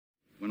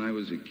When I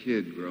was a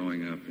kid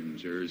growing up in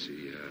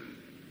Jersey,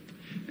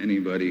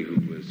 anybody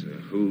who was a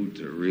hoot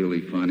or really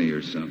funny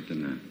or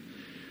something,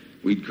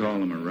 we'd call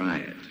him a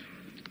riot.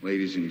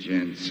 Ladies and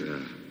gents,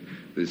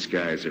 this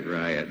guy's a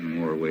riot in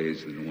more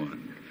ways than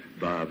one.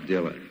 Bob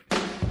Dylan.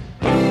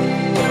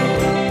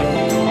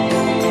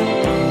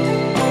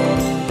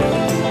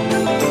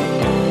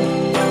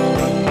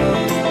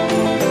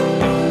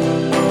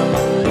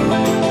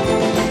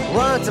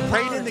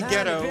 Prayed in the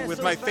ghetto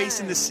with my face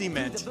in the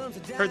cement,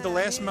 heard the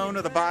last moan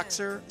of the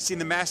boxer, seen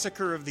the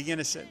massacre of the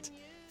innocent,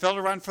 felt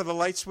around for the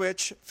light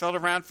switch, felt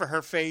around for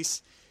her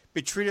face,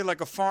 be treated like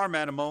a farm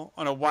animal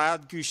on a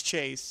wild goose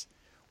chase.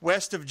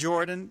 West of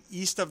Jordan,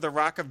 east of the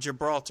Rock of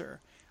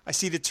Gibraltar, I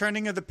see the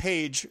turning of the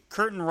page,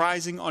 curtain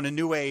rising on a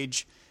new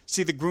age,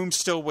 see the groom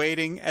still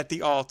waiting at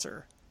the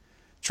altar.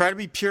 Try to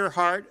be pure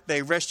heart,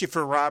 they arrest you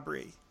for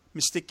robbery.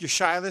 Mistake your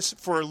shyness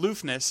for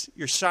aloofness,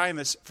 your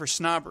shyness for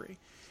snobbery.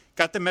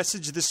 Got the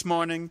message this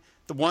morning,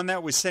 the one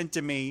that was sent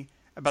to me,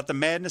 about the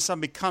madness I'm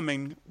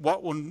becoming,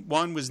 what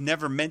one was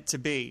never meant to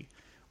be.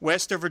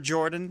 West over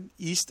Jordan,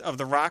 east of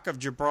the Rock of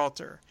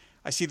Gibraltar.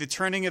 I see the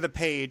turning of the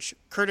page,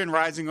 curtain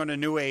rising on a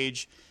new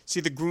age, see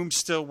the groom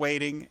still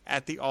waiting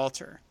at the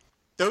altar.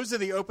 Those are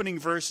the opening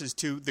verses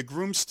to The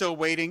Groom Still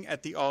Waiting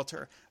at the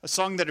Altar, a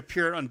song that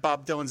appeared on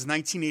Bob Dylan's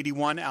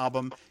 1981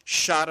 album,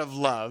 Shot of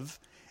Love.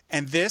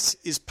 And this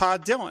is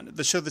Pod Dylan,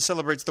 the show that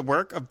celebrates the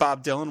work of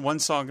Bob Dylan one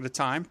song at a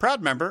time, proud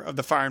member of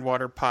the Fire and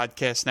Water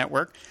Podcast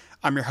Network.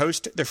 I'm your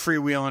host, the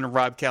freewheeling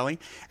Rob Kelly.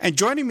 And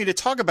joining me to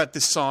talk about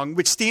this song,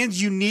 which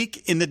stands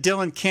unique in the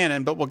Dylan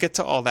canon, but we'll get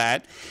to all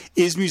that,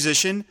 is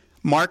musician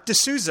Mark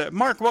D'Souza.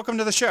 Mark, welcome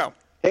to the show.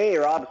 Hey,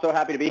 Rob. So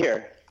happy to be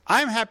here.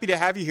 I'm happy to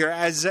have you here.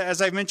 As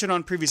I've mentioned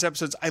on previous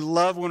episodes, I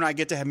love when I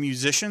get to have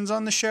musicians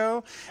on the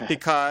show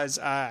because,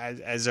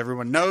 as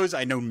everyone knows,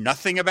 I know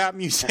nothing about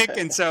music,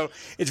 and so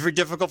it's very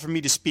difficult for me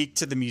to speak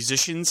to the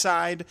musician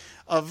side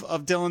of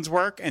Dylan's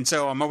work. And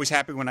so I'm always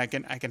happy when I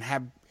can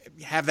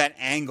have that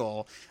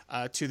angle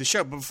to the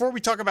show. But before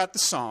we talk about the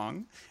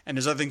song, and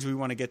there's other things we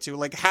want to get to,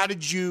 like how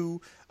did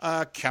you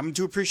come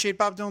to appreciate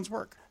Bob Dylan's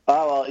work?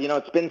 Oh, well,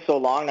 it's been so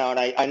long now, and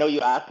I know you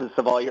asked this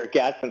of all your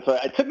guests, and so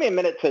it took me a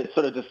minute to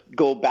sort of just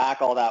go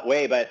back all that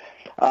way, but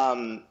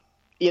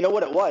you know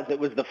what it was? It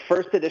was the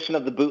first edition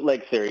of the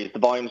bootleg series, the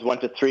volumes 1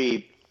 to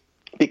 3,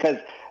 because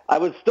I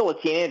was still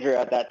a teenager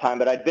at that time,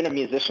 but I'd been a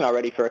musician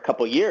already for a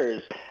couple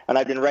years, and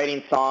I'd been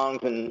writing songs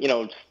and,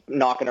 just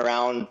knocking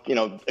around,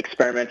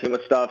 experimenting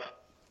with stuff.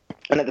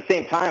 And at the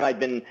same time, I'd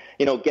been,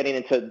 getting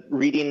into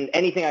reading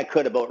anything I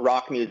could about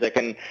rock music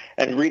and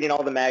reading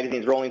all the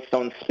magazines, Rolling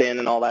Stone, Spin,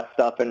 and all that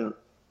stuff. And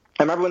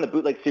I remember when the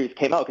bootleg series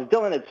came out, because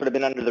Dylan had sort of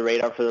been under the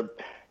radar for,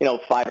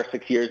 5 or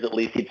 6 years at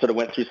least. He'd sort of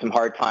went through some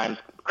hard times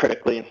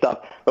critically and stuff.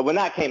 But when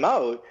that came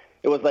out,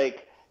 it was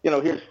like,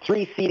 here's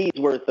 3 CDs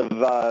worth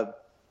of,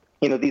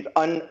 these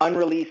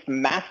unreleased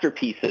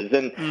masterpieces.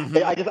 And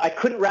I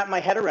couldn't wrap my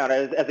head around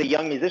it as a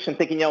young musician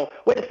thinking,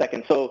 wait a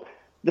second, so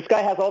this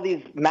guy has all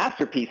these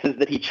masterpieces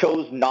that he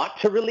chose not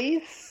to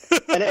release,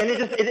 and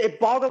it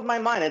boggled my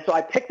mind. And so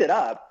I picked it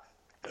up,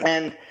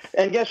 and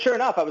yeah, sure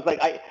enough, I was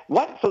like,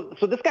 what?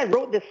 So this guy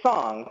wrote this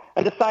song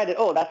and decided,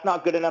 oh, that's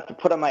not good enough to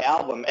put on my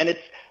album, and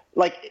it's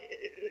like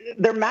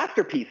they're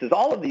masterpieces,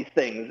 all of these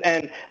things.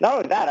 And not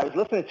only that, I was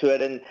listening to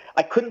it, and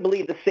I couldn't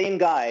believe the same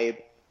guy,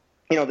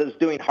 that was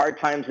doing Hard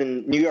Times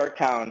in New York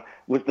Town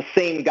was the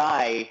same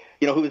guy,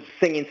 who was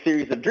singing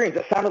Series of Dreams.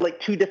 It sounded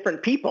like 2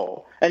 different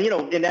people. And,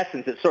 in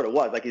essence, it sort of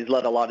was. Like, he's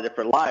led a lot of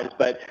different lives.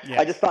 But yes.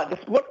 I just thought,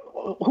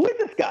 who is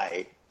this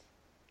guy?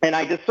 And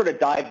I just sort of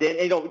dived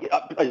in.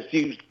 As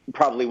you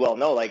probably well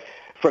know, like,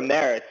 from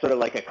there, it's sort of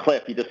like a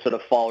cliff. You just sort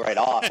of fall right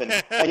off. And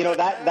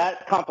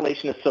that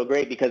compilation is so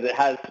great because it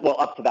has, well,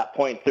 up to that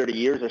point, 30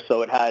 years or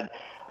so, it had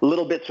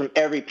little bits from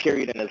every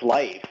period in his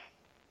life.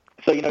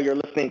 So, you're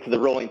listening to the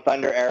Rolling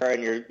Thunder era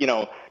and you're,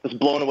 just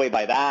blown away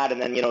by that.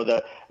 And then,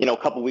 a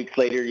couple weeks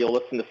later, you'll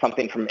listen to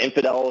something from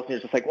Infidels and you're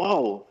just like,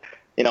 whoa,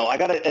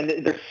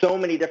 and there's so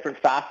many different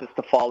facets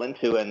to fall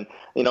into. And,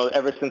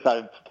 ever since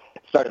I've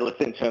started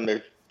listening to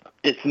him,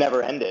 it's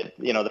never ended,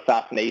 the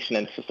fascination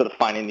and just sort of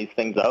finding these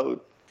things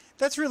out.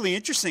 That's really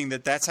interesting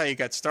that's how you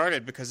got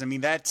started because,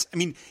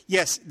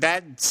 yes,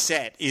 that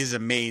set is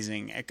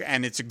amazing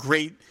and it's a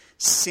great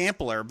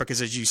sampler because,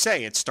 as you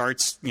say, it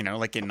starts,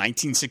 like in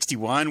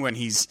 1961 when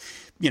he's,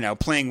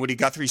 playing Woody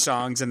Guthrie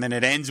songs, and then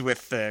it ends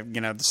with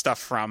the stuff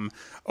from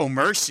Oh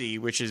Mercy,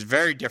 which is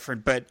very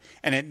different,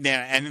 and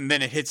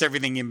then it hits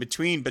everything in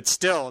between. But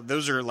still,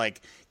 those are like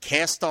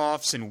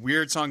cast-offs and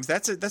weird songs.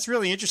 That's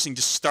really interesting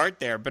to start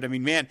there. But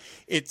man,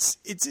 it's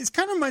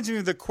kind of reminds me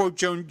of the quote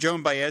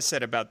Joan Baez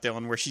said about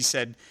Dylan, where she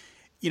said,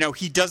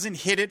 he doesn't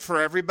hit it for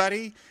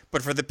everybody,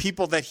 but for the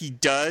people that he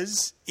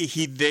does,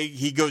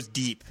 he goes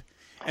deep.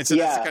 And so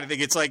that's the kind of thing.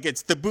 It's like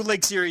the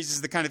bootleg series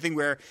is the kind of thing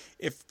where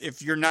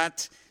if you're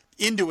not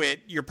into it,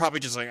 you're probably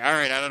just like, all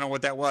right, I don't know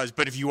what that was.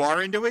 But if you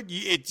are into it,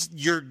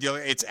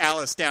 it's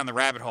Alice down the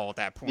rabbit hole at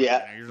that point.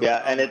 Yeah,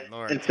 like,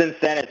 oh, and since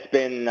then it's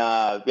been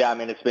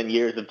it's been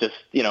years of just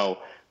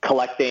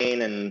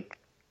collecting and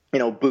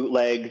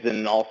bootlegs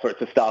and all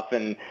sorts of stuff.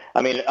 And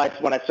I mean,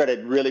 when I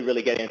started really,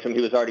 really getting into him,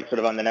 he was already sort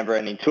of on the Never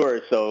Ending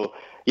Tour. So,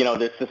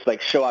 there's just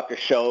like show after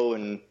show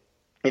and,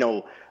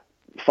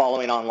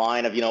 following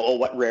online of,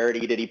 what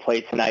rarity did he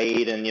play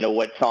tonight? And,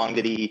 what song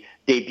did he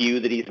debut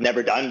that he's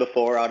never done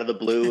before out of the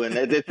blue? And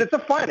it's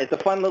a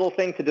fun little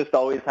thing to just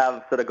always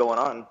have sort of going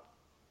on.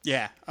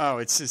 Yeah. Oh,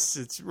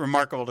 it's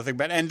remarkable to think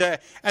about. And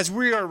as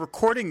we are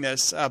recording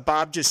this,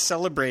 Bob just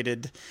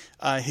celebrated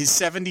his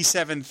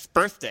 77th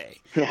birthday.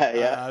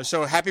 Yeah.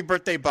 So happy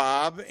birthday,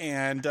 Bob.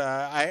 And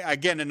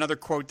again, another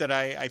quote that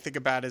I think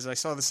about is I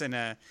saw this in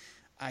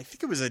I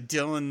think it was a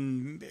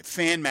Dylan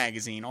fan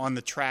magazine, On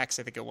the Tracks,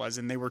 I think it was,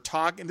 and they were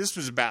talking. This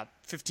was about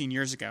 15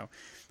 years ago,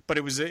 but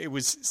it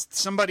was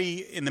somebody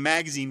in the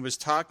magazine was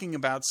talking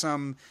about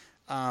some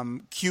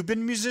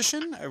Cuban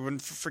musician. I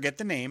wouldn't forget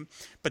the name,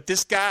 but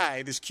this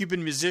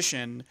Cuban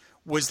musician,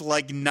 was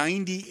like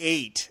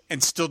 98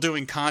 and still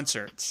doing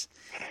concerts.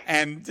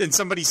 And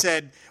somebody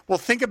said, well,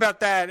 think about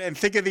that and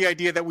think of the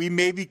idea that we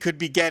maybe could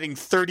be getting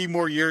 30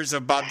 more years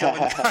of Bob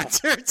Dylan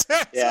concerts.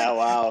 Yeah,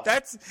 wow.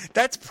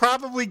 That's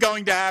probably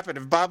going to happen.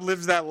 If Bob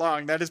lives that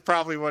long, that is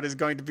probably what is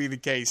going to be the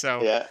case.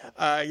 So,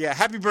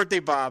 happy birthday,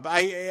 Bob.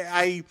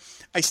 I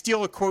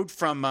steal a quote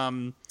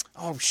from,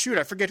 I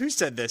forget who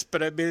said this,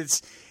 but I mean,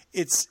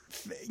 it's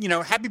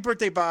happy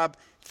birthday, Bob.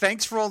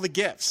 Thanks for all the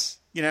gifts.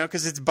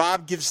 Because it's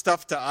Bob gives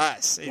stuff to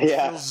us.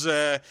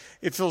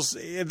 It feels.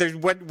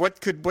 What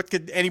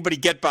could anybody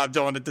get Bob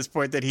Dylan at this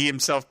point that he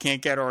himself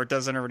can't get or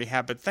doesn't already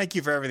have? But thank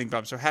you for everything,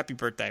 Bob. So happy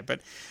birthday. But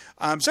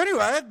so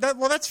anyway,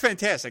 that's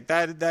fantastic.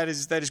 That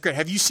is great.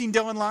 Have you seen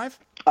Dylan live?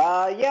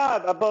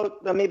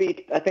 About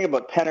maybe I think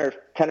about 10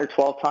 or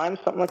 12 times,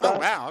 something like that. Oh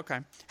wow, okay.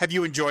 Have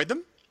you enjoyed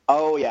them?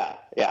 Oh yeah.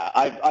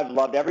 I've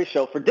loved every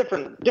show for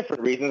different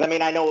reasons. I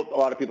mean, I know a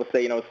lot of people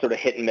say it's sort of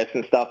hit and miss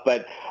and stuff,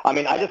 but I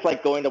mean, I just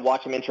like going to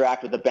watch him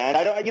interact with the band.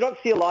 You don't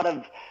see a lot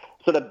of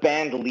sort of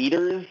band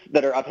leaders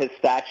that are of his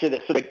stature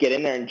that sort of get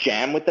in there and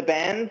jam with the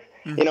band.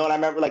 Mm-hmm. And I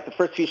remember like the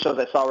first few shows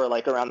I saw were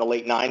like around the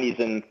late '90s,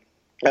 and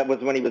that was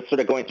when he was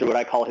sort of going through what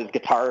I call his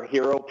guitar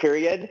hero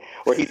period,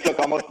 where he's got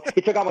some of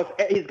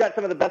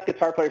the best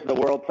guitar players in the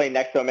world playing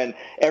next to him,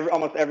 and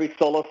almost every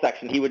solo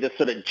section he would just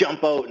sort of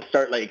jump out and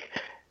start like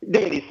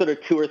doing these sort of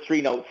 2 or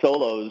 3 note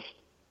solos.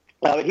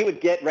 But he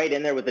would get right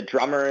in there with the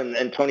drummer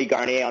and Tony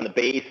Garnier on the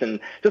bass and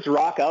just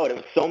rock out. It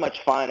was so much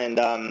fun. And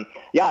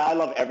I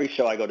love every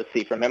show I go to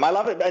see from him. I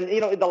love it. And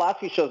the last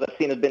few shows I've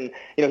seen have been,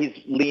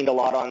 he's leaned a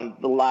lot on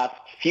the last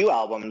few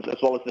albums as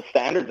well as the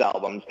Standards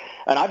albums.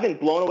 And I've been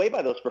blown away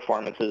by those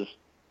performances.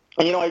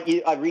 And,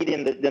 I read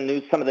in the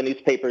news, some of the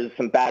newspapers,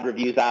 some bad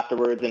reviews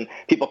afterwards, and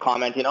people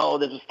commenting,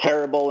 this is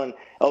terrible, and,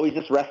 he's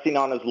just resting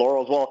on his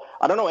laurels. Well,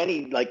 I don't know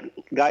any,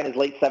 guy in his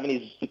late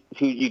 70s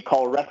who you'd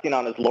call resting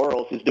on his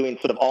laurels who's doing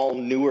sort of all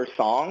newer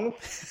songs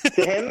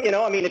to him.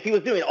 I mean, if he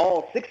was doing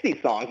all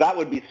 60s songs, that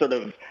would be sort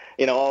of,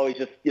 he's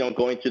just,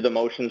 going through the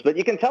motions. But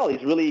you can tell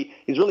he's really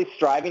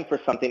striving for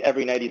something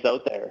every night he's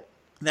out there.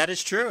 That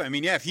is true. I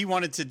mean, if he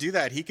wanted to do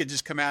that, he could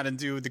just come out and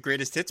do the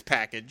greatest hits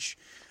package.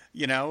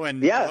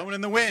 And Blowing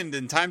in the Wind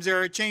and Times They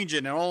Are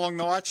Changing and All Along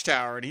the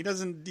Watchtower, and he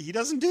doesn't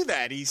do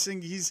that.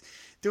 He's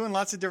doing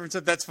lots of different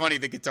stuff. That's funny,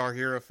 the guitar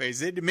hero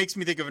phase. It makes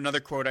me think of another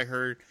quote I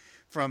heard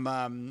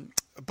from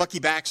Bucky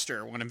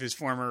Baxter, one of his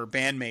former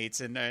bandmates,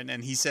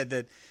 and he said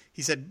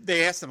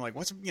they asked him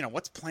what's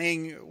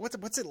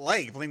it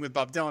like playing with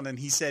Bob Dylan, and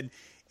he said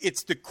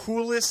it's the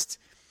coolest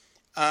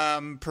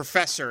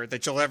professor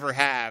that you'll ever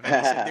have.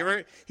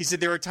 And he said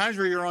there are times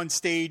where you're on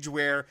stage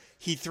where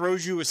he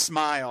throws you a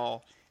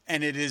smile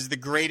and it is the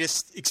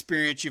greatest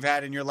experience you've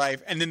had in your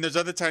life. And then there's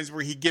other times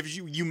where he gives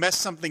you mess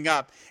something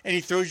up, and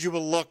he throws you a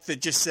look that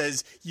just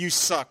says, "You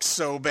suck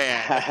so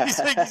bad." He's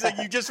like,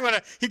 you just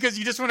want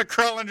to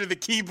crawl under the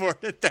keyboard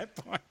at that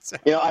point. So.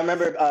 I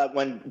remember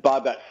when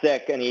Bob got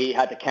sick and he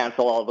had to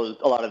cancel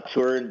a lot of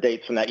tour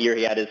dates from that year.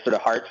 He had his sort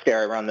of heart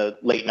scare around the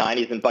late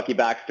 '90s, and Bucky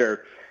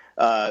Baxter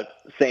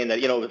saying that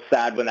it was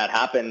sad when that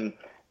happened,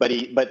 but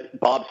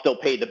Bob still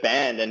paid the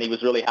band, and he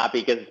was really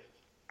happy because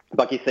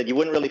Bucky said you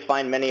wouldn't really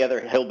find many other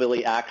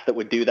hillbilly acts that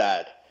would do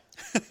that.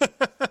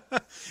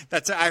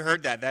 I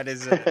heard that.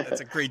 That's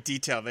a great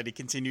detail that he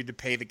continued to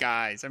pay the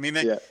guys. I mean,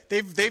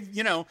 they've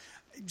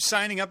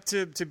signing up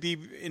to be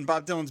in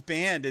Bob Dylan's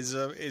band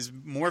is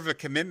more of a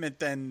commitment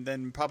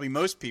than probably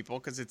most people,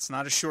 because it's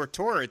not a short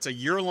tour. It's a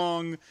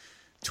year-long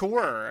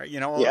tour.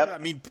 Yep. I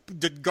mean,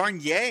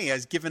 Garnier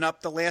has given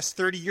up the last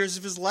 30 years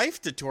of his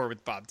life to tour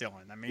with Bob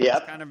Dylan. I mean,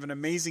 It's kind of an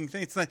amazing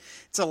thing.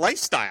 It's a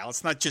lifestyle.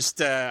 It's not just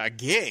a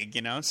gig,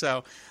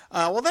 So,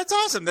 well, that's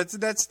awesome.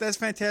 That's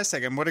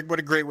fantastic. And what a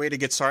great way to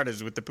get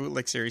started with the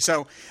bootleg series.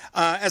 So,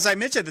 as I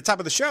mentioned at the top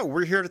of the show,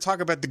 we're here to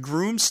talk about the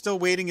Groom Still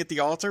Waiting at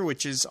the Altar,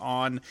 which is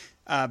on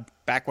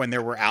back when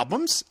there were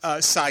albums,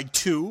 side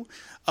 2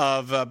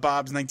 of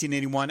Bob's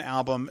 1981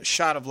 album,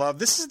 Shot of Love.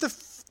 This is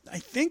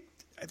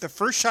the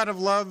first Shot of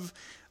Love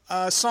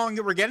song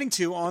that we're getting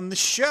to on the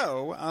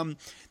show.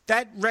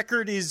 That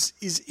record is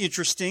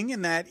interesting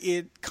in that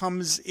it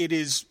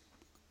is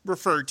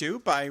referred to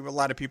by a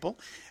lot of people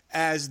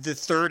as the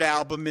third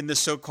album in the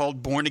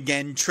so-called Born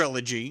Again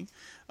trilogy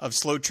of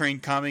Slow Train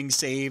Coming,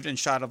 Saved, and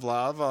Shot of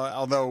Love,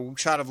 although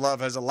Shot of Love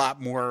has a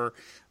lot more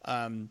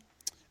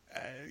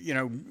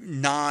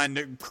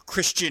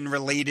non-Christian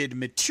related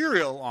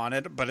material on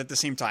it, but at the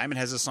same time it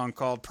has a song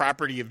called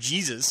Property of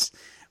Jesus,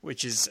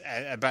 which is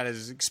about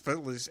as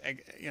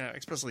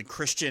explicitly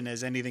Christian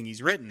as anything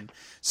he's written.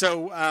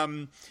 So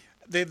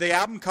the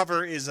album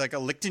cover is like a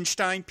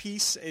Liechtenstein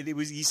piece.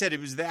 He said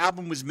the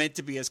album was meant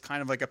to be as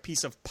kind of like a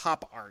piece of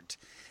pop art.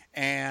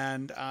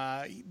 And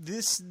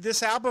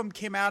this album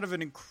came out of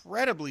an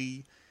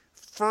incredibly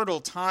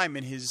fertile time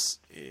in his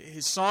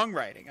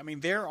songwriting. I mean,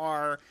 there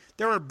are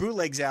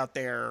bootlegs out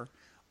there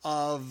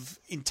of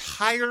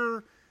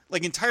entire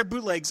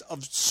bootlegs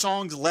of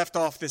songs left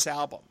off this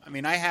album. I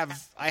mean, I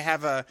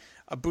have a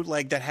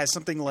bootleg that has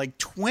something like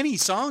 20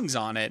 songs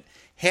on it.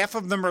 Half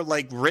of them are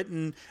like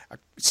written,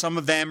 some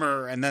of them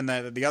are, and then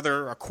the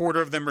other, a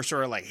quarter of them are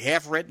sort of like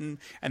half written,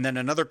 and then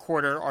another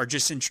quarter are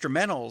just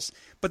instrumentals.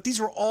 But these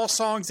were all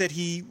songs that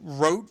he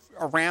wrote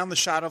around the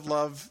Shot of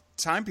Love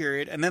time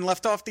period and then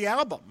left off the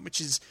album,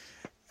 which is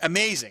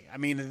amazing. I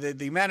mean,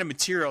 the amount of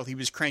material he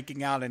was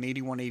cranking out in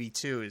 81,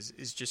 82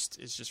 is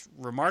just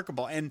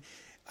remarkable. And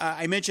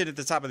I mentioned at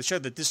the top of the show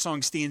that this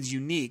song stands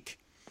unique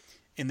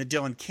in the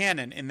Dylan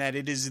canon in that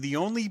it is the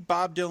only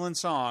Bob Dylan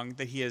song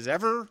that he has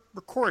ever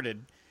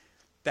recorded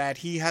that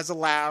he has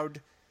allowed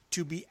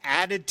to be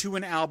added to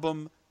an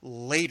album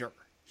later.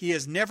 He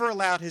has never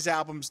allowed his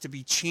albums to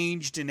be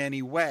changed in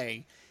any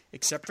way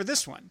except for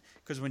this one.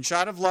 Because when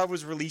Shot of Love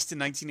was released in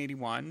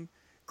 1981,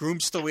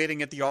 Groom Still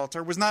Waiting at the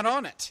Altar was not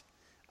on it.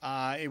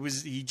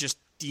 He just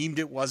deemed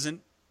it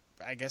wasn't,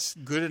 I guess,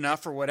 good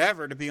enough or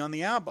whatever to be on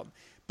the album.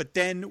 But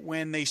then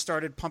when they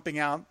started pumping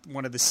out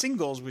one of the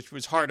singles, which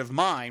was Heart of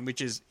Mine,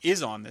 which is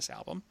on this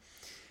album,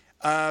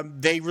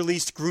 they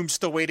released Groom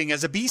Still Waiting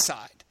as a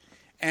B-side.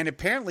 And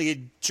apparently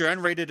it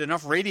generated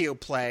enough radio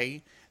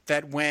play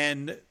that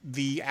when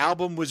the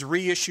album was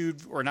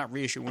reissued, or not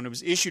reissued, when it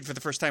was issued for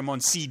the first time on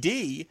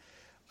CD,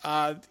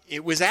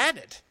 it was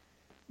added,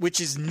 which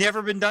has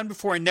never been done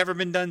before and never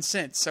been done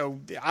since. So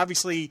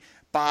obviously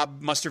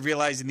Bob must have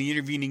realized in the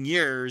intervening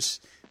years,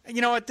 you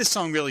know what, this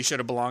song really should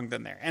have belonged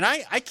in there. And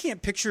I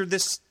can't picture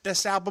this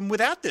album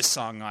without this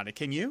song on it.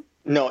 Can you?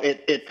 No,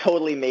 it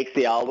totally makes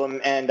the album.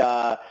 And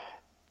the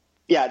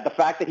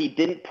fact that he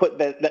didn't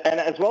put and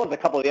as well as a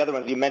couple of the other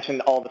ones, you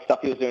mentioned all the stuff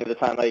he was doing at the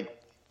time, like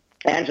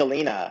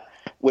Angelina,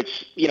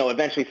 which,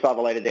 eventually saw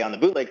the light of day on the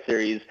bootleg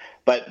series.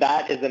 But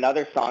that is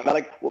another song.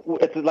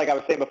 It's like I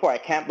was saying before, I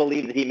can't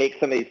believe that he makes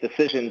some of these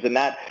decisions. And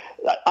that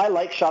I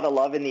like Shot of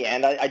Love in the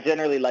end. I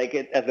generally like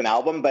it as an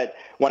album. But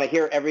when I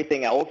hear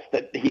everything else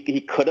that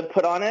he could have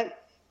put on it,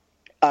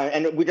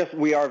 and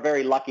we are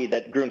very lucky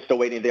that Groom Still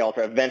Waiting at the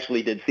Altar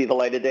eventually did see the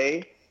light of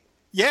day.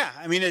 Yeah,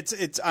 I mean,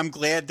 I'm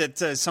glad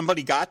that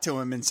somebody got to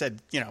him and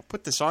said,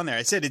 put this on there.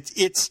 I said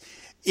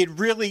it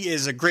really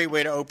is a great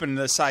way to open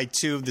the side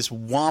two of this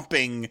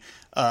whomping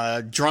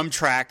drum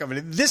track of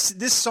it.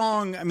 This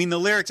song, I mean, the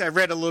lyrics, I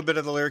read a little bit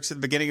of the lyrics at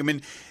the beginning. I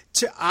mean,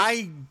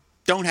 I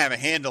don't have a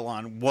handle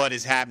on what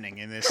is happening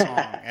in this song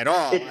at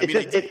all.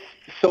 It's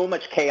so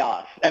much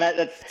chaos. And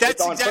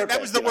that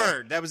was the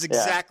word. That was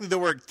exactly the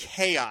word,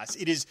 chaos.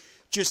 It is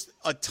just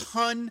a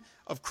ton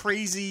of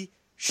crazy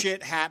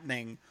shit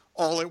happening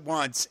all at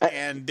once,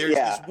 and there's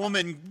this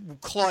woman,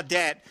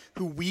 Claudette,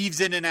 who weaves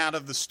in and out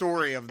of the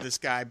story of this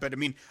guy. But I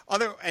mean,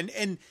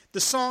 and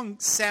the song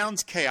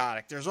sounds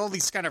chaotic. There's all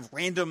these kind of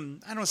random,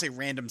 I don't want to say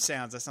random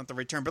sounds, that's not the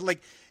right term, but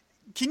like,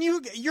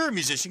 you're a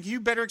musician, can you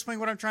better explain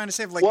what I'm trying to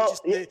say? Like,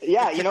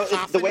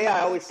 the way I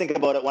always think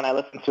about it when I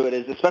listen to it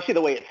is, especially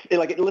the way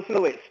listen to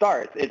the way it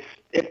starts.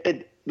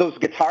 Those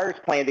guitars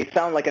playing, they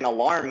sound like an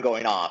alarm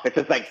going off. It's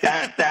just like,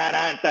 da, da,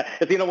 da, da.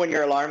 It's, when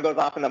your alarm goes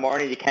off in the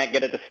morning, you can't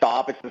get it to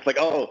stop. It's just like,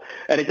 oh.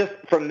 And it just,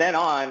 from then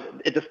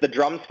on, the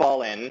drums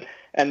fall in,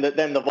 and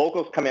then the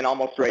vocals come in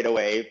almost right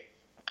away.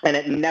 And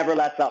it never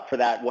lets up for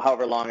that,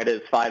 however long it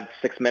is, 5-6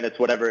 minutes,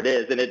 whatever it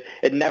is. And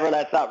it never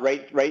lets up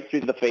right through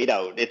the fade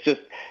out. It's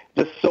just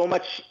so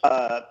much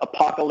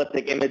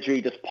apocalyptic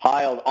imagery just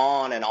piled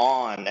on.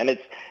 And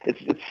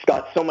it's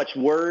got so much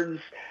words.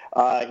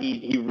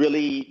 He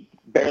really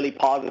barely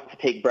pauses to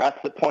take breaths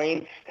at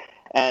points.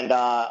 And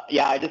I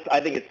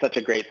think it's such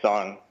a great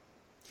song.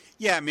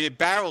 Yeah, I mean, it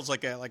barrels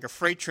like a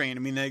freight train. I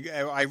mean,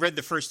 I read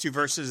the first two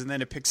verses, and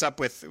then it picks up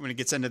with, when it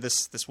gets into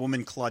this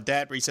woman,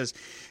 Claudette, where he says,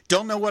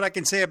 don't know what I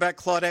can say about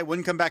Claudette,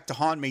 wouldn't come back to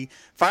haunt me.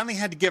 Finally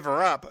had to give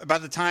her up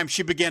about the time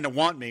she began to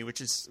want me, which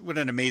is, what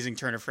an amazing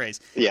turn of phrase.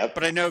 Yep.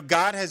 But I know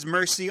God has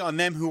mercy on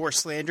them who are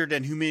slandered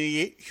and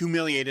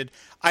humiliated.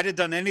 I'd have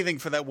done anything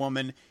for that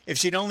woman if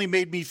she'd only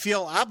made me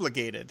feel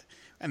obligated.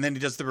 And then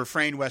he does the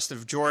refrain, west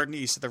of Jordan,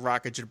 east of the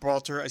Rock of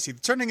Gibraltar. I see the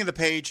turning of the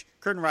page,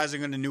 curtain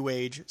rising on a new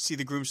age. See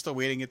the groom still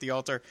waiting at the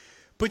altar.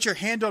 Put your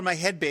hand on my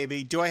head,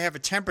 baby. Do I have a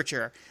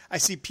temperature? I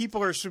see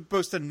people are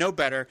supposed to know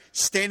better,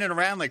 standing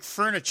around like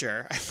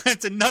furniture.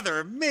 That's another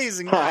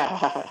amazing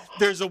line.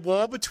 There's a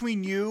wall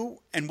between you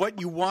and what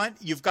you want.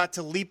 You've got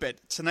to leap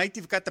it. Tonight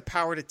you've got the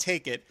power to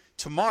take it.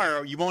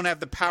 Tomorrow you won't have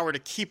the power to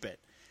keep it.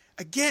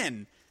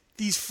 Again,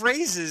 these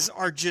phrases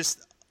are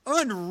just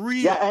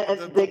unreal. Yeah,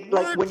 and they,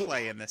 like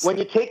when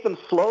you take them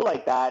slow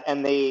like that,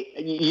 and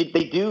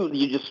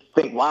you just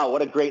think, wow,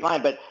 what a great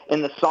line. But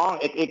in the song,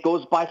 it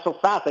goes by so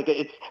fast. Like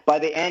it's by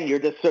the end, you're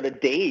just sort of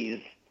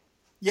dazed.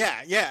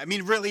 Yeah. I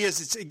mean, it really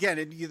is. It's again,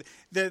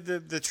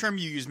 the term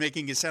you use,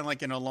 making it sound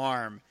like an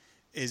alarm,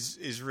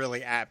 is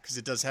really apt because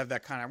it does have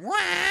that kind of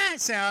wah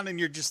sound, and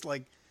you're just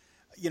like,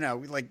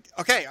 like,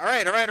 okay, all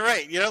right.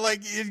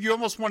 Like you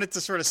almost want it to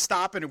sort of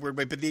stop in a weird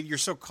way, but then you're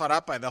so caught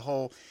up by the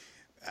whole.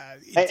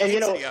 And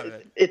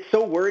it's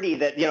so wordy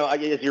that,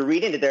 as you're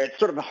reading it there, it's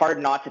sort of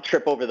hard not to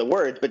trip over the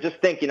words, but just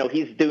think,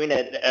 he's doing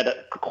it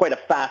at quite a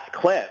fast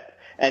clip,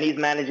 and he's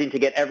managing to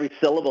get every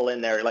syllable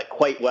in there, like,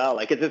 quite well.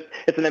 Like,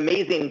 it's an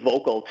amazing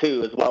vocal,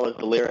 too, as well as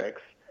the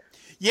lyrics.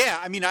 Yeah,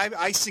 I mean,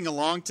 I sing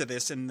along to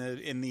this in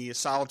the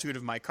solitude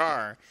of my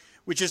car,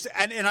 which is,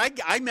 and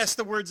I mess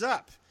the words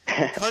up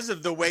because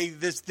of the way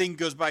this thing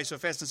goes by so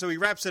fast. And so he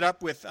wraps it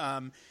up with,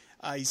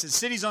 he says,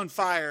 city's on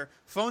fire,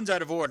 phone's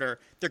out of order,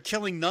 they're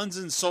killing nuns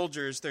and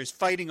soldiers, there's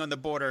fighting on the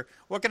border.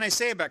 What can I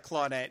say about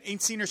Claudette?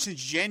 Ain't seen her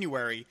since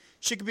January.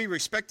 She could be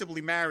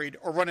respectably married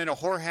or running a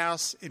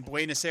whorehouse in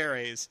Buenos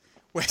Aires.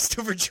 West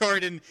over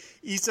Jordan,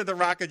 east of the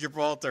Rock of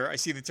Gibraltar. I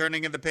see the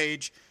turning of the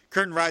page,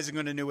 curtain rising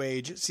on a new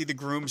age, see the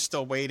groom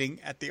still waiting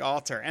at the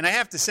altar. And I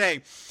have to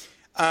say,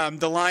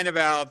 the line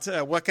about,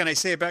 what can I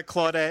say about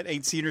Claudette?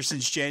 Ain't seen her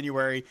since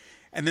January.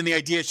 And then the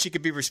idea she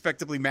could be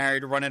respectably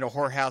married or running a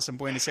whorehouse in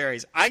Buenos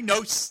Aires. I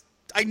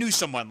knew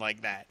someone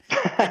like that.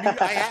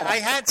 I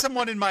had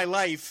someone in my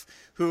life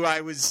who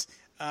I was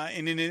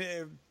in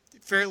a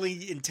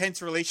fairly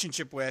intense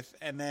relationship with,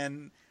 and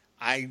then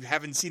I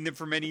haven't seen them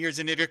for many years.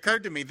 And it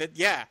occurred to me that,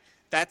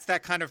 that's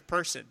that kind of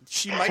person.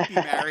 She might be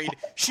married.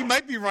 She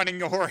might be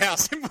running a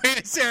whorehouse in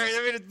Buenos Aires.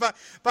 I mean,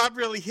 Bob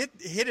really hit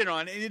it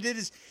on. And it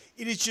is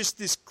just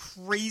this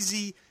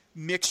crazy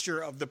mixture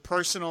of the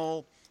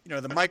personal,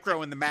 the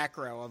micro and the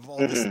macro of all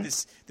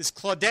this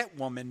Claudette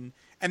woman.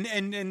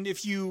 And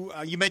if you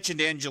mentioned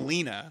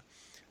Angelina,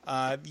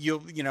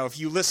 if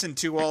you listen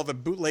to all the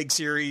bootleg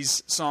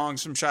series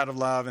songs from Shot of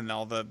Love and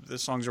all the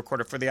songs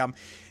recorded for the album,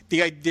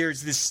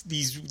 there's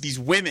these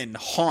women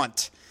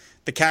haunt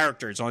the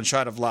characters on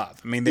Shot of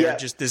Love. I mean, they're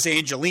just, this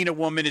Angelina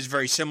woman is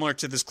very similar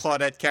to this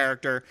Claudette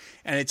character,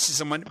 and it's just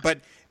someone. But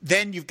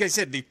then you guys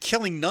said they're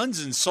killing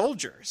nuns and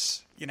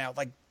soldiers.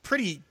 Like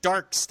pretty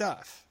dark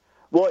stuff.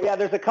 Well, yeah,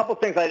 there's a couple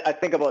things I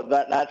think about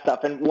that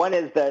stuff, and one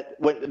is that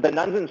when the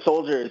nuns and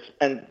soldiers,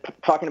 and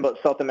talking about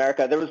South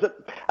America,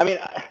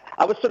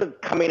 I was sort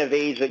of coming of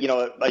age,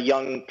 a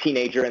young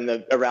teenager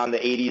around the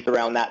 80s,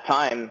 around that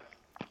time,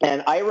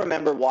 and I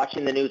remember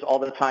watching the news all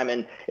the time,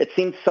 and it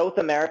seemed South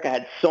America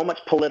had so much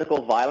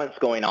political violence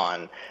going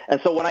on, and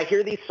so when I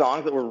hear these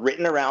songs that were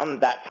written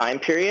around that time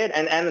period,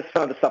 and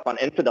some of the stuff on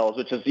Infidels,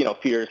 which is a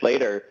few years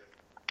later,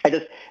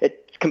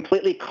 it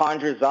completely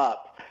conjures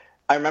up.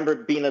 I remember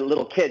being a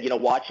little kid,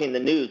 watching the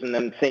news and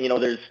then saying,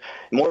 there's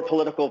more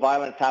political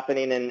violence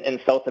happening in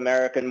South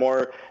America and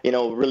more,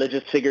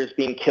 religious figures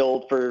being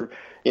killed for,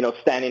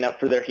 standing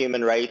up for their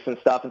human rights and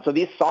stuff. And so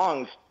these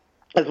songs,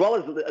 as well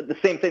as the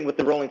same thing with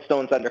the Rolling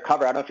Stones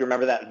Undercover. I don't know if you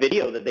remember that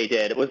video that they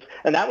did.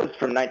 That was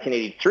from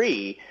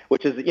 1983,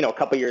 which is, a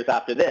couple years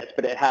after this,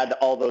 but it had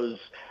all those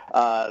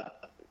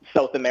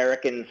South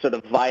American sort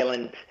of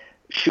violent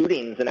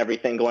shootings and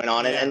everything going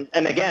on.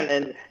 And again,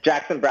 and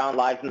Jackson Browne,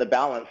 Lives in the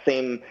Balance,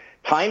 same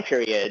time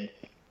period,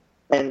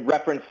 and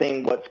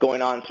referencing what's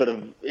going on sort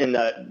of in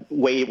the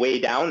way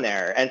down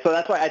there. And so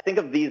that's why I think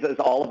of these as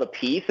all of a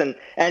piece. And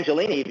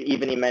Angelina,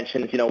 even he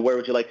mentions, where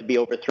would you like to be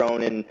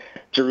overthrown, in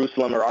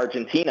Jerusalem or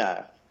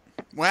Argentina?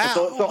 Wow.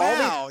 So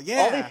all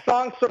these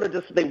songs sort of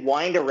just, they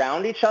wind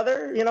around each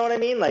other, you know what I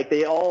mean? Like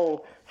they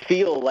all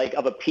feel like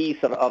of a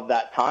piece of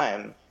that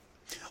time.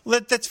 Well,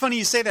 that's funny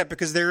you say that,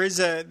 because there is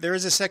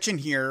a section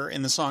here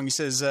in the song. He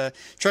says,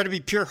 try to be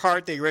pure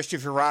heart, they arrest you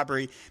for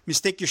robbery.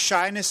 Mistake your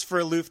shyness for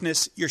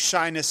aloofness, your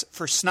shyness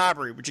for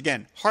snobbery, which,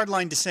 again, hard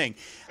line to sing.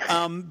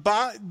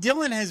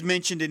 Dylan has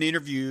mentioned in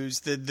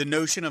interviews the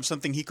notion of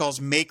something he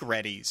calls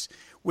make-readies,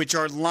 which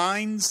are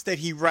lines that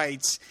he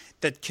writes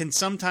that can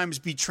sometimes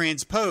be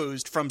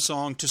transposed from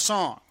song to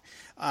song.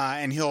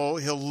 And he'll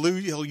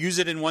use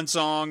it in one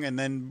song and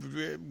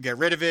then get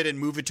rid of it and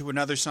move it to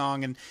another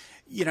song. And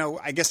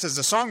I guess as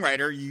a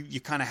songwriter,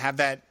 you kind of have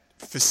that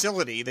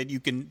facility that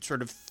you can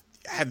sort of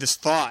have this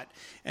thought,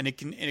 and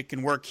it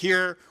can work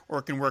here or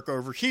it can work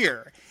over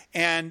here.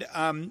 And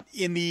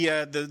in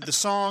the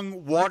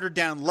song "Watered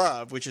Down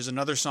Love," which is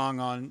another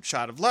song on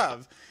Shot of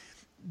Love,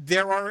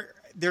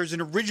 there's an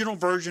original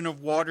version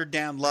of "Watered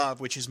Down Love"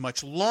 which is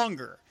much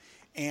longer.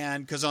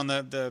 And because on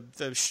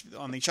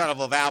the Shot of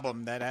Love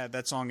album,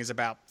 that song is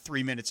about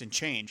 3 minutes and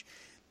change.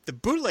 The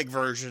bootleg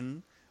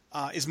version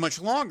is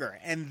much longer,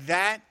 and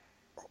that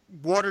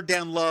Watered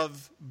Down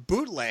Love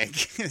bootleg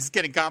is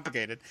getting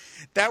complicated.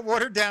 That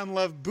Watered Down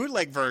Love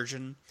bootleg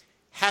version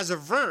has a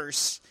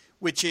verse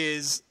which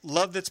is,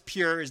 love that's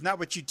pure is not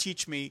what you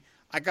teach me.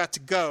 I got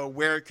to go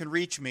where it can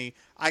reach me.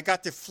 I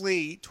got to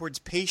flee towards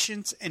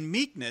patience and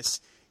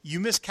meekness. You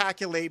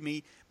miscalculate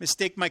me,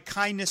 mistake my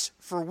kindness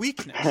for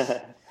weakness.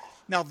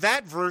 Now,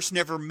 that verse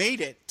never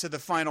made it to the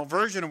final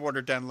version of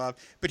Watered Down Love,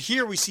 but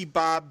here we see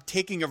Bob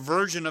taking a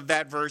version of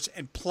that verse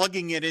and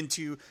plugging it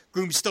into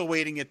Groom Still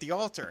Waiting at the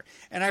Altar.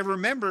 And I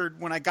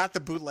remembered when I got the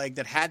bootleg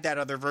that had that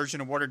other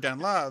version of Watered Down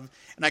Love,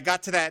 and I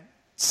got to that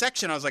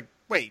section, I was like,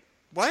 wait,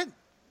 what?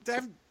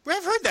 I've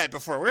heard that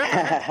before. Where have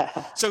I heard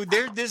that? So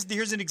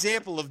here's an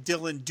example of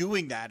Dylan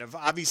doing that, of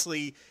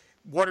obviously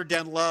Watered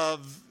Down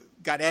Love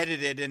got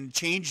edited and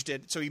changed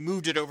it, so he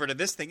moved it over to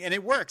this thing, and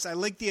it works. I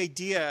like the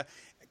idea,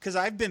 because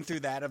I've been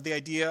through that, of the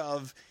idea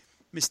of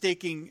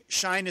mistaking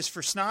shyness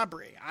for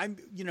snobbery.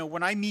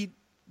 When I meet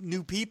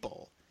new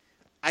people,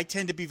 I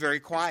tend to be very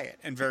quiet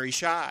and very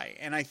shy,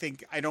 and I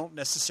think I don't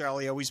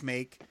necessarily always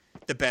make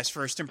the best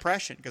first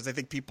impression, because I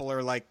think people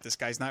are like, this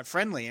guy's not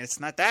friendly, and it's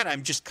not that.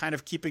 I'm just kind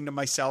of keeping to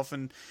myself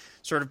and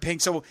sort of paying.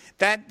 So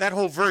that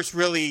whole verse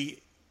really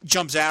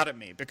jumps out at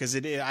me, because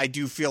I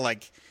do feel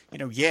like,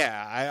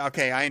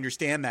 I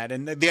understand that.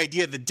 And the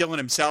idea that Dylan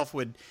himself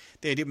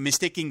the idea of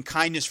mistaking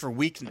kindness for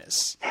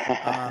weakness,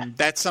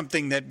 that's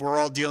something that we're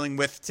all dealing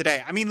with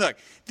today. I mean, look,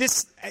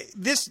 this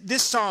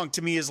song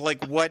to me is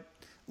like what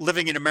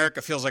living in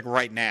America feels like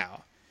right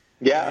now.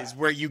 Yeah. Is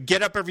where you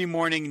get up every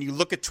morning and you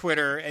look at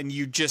Twitter and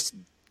you just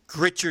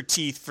grit your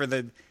teeth for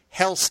the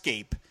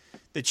hellscape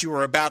that you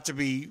are about to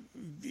be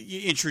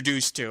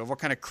introduced to, of what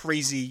kind of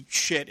crazy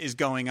shit is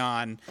going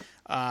on.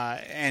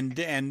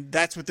 And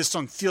that's what this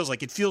song feels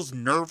like. It feels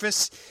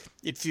nervous.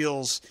 It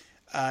feels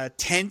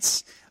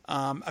tense.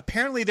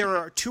 Apparently there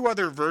are 2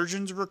 other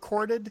versions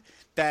recorded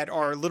that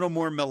are a little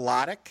more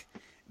melodic.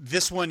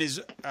 This one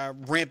is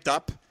ramped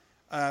up,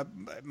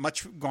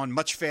 gone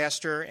much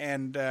faster.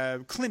 And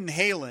Clinton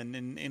Halen,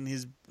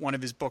 in one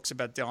of his books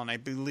about Dylan, I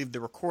believe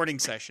the recording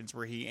sessions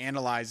where he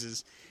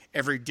analyzes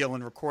every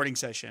Dylan recording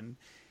session,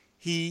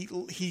 he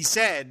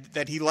said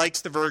that he likes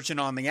the version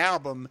on the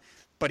album,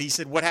 but he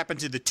said, what happened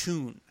to the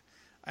tune?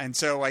 And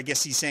so I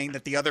guess he's saying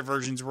that the other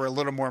versions were a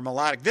little more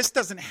melodic. This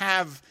doesn't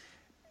have...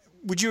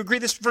 Would you agree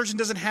this version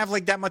doesn't have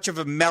like that much of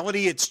a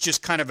melody? It's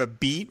just kind of a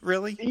beat,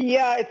 really?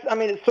 Yeah,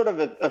 it's sort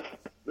of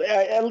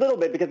a little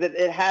bit, because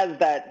it has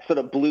that sort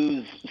of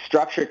blues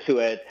structure to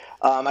it.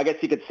 I guess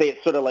you could say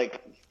it's sort of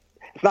like,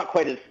 it's not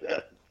quite as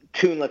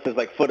tuneless as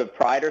like Foot of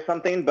Pride or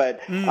something,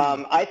 but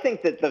I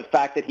think that the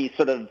fact that he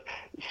sort of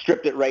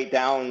stripped it right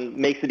down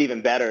makes it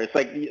even better. It's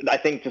like, I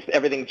think just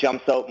everything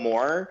jumps out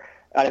more.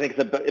 I think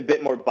it's a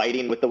bit more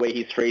biting with the way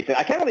he's phrasing.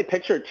 I can't really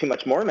picture too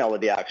much more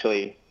melody,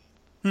 actually.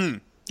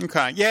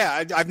 Okay.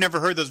 Yeah, I've never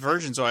heard those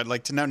versions, so I'd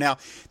like to know. Now,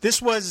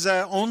 this was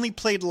only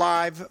played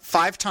live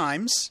 5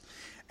 times,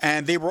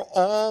 and they were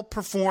all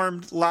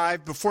performed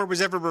live before it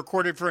was ever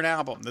recorded for an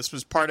album. This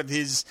was part of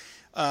his,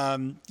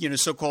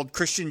 so-called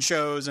Christian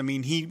shows. I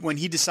mean, when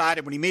he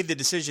made the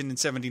decision in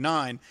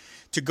 '79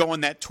 to go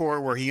on that tour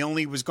where he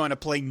only was going to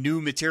play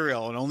new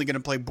material and only going to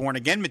play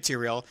born-again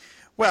material,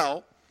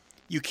 well,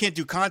 you can't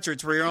do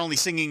concerts where you're only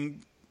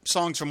singing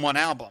songs from one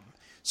album.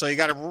 So you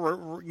got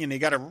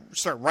to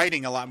start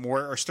writing a lot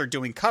more or start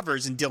doing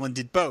covers, and Dylan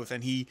did both.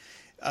 And he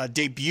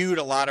debuted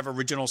a lot of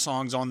original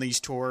songs on these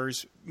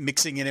tours,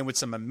 mixing it in with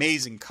some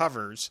amazing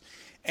covers.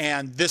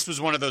 And this was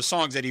one of those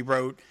songs that he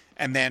wrote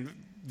and then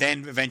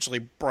eventually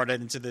brought it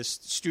into this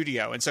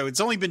studio. And so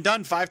it's only been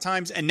done 5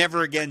 times and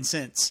never again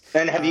since.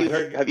 And have you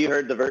heard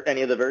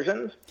any of the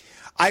versions?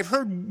 I've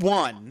heard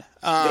one.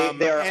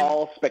 They're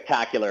all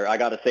spectacular, I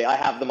got to say. I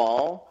have them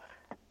all.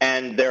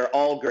 And they're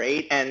all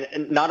great.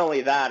 And not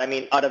only that, I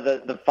mean, out of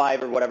the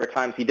 5 or whatever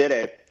times he did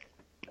it,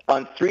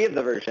 on 3 of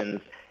the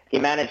versions, he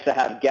managed to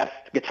have guest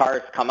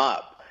guitarists come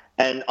up.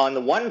 And on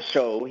the one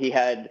show, he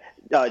had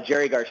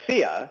Jerry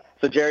Garcia.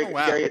 So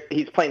Jerry,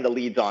 he's playing the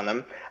leads on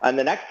them. And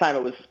the next time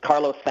it was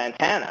Carlos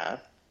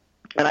Santana.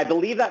 And I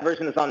believe that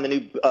version is on the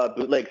new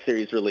bootleg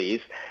series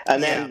release.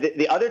 And then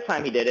the other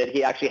time he did it,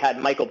 he actually had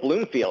Michael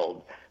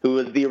Bloomfield, who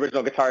was the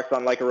original guitarist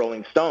on Like a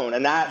Rolling Stone.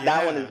 And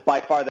that one is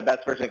by far the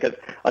best version, because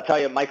I'll tell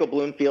you, Michael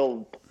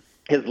Bloomfield,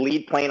 his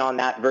lead playing on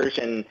that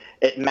version,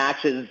 it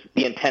matches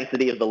the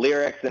intensity of the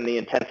lyrics and the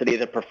intensity of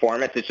the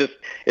performance.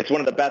 It's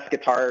one of the best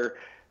guitar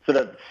sort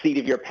of seat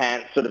of your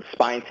pants, sort of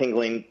spine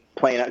tingling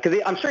playing. Because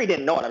I'm sure he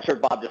didn't know it. I'm sure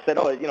Bob just said,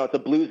 it's a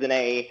blues in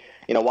A,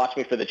 watch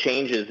me for the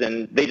changes.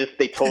 And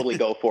they totally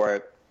go for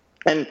it.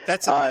 And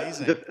that's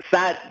amazing. Just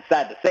sad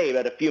to say,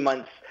 but a few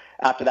months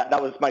after that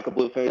was Michael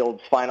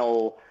Bloomfield's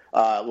final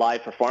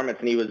live performance,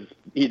 and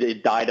he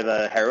died of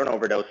a heroin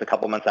overdose a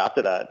couple months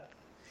after that.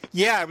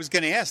 Yeah, I was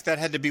going to ask. That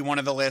had to be one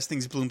of the last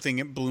things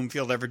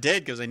Bloomfield ever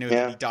did, because I knew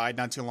that he died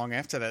not too long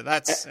after that.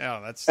 That's.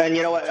 And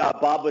you know what?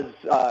 Bob was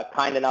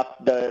kind enough.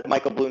 The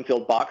Michael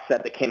Bloomfield box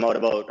set that came out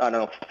about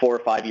 4 or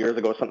 5 years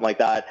ago, something like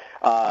that.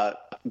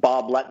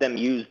 Bob let them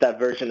use that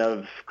version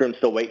of "Groom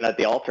Still Waiting at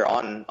the Altar"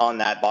 on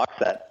that box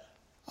set.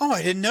 Oh,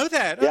 I didn't know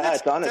that. Yeah,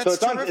 it's on it. So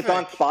it's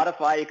on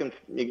Spotify. You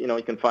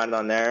can find it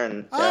on there.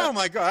 And oh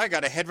my God, I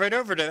got to head right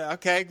over to that.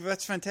 Okay,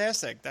 that's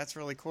fantastic. That's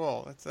really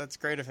cool. That's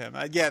great of him.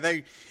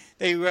 They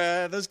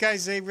those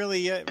guys, they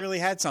really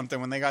had something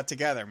when they got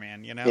together,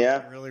 man. You know, Yeah.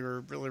 They really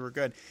were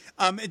good.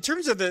 In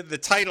terms of the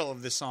title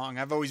of the song,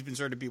 I've always been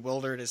sort of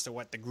bewildered as to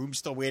what the groom's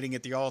still waiting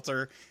at the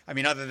altar. I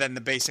mean, other than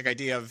the basic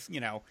idea of, you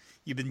know,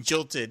 you've been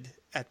jilted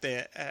at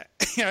the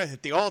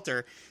at the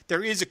altar.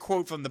 There is a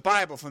quote from the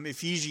Bible from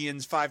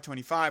Ephesians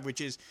 5:25, which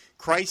is,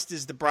 "Christ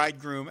is the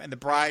bridegroom, and the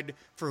bride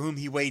for whom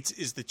he waits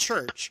is the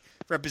church,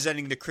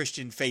 representing the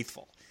Christian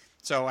faithful."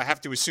 So I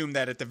have to assume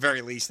that at the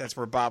very least that's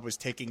where Bob was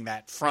taking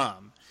that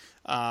from.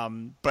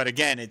 But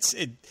again,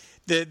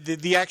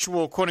 the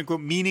actual quote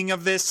unquote meaning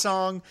of this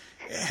song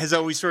has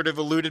always sort of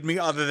eluded me,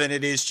 other than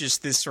it is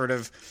just this sort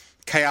of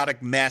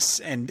chaotic mess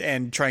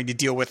and trying to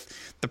deal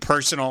with the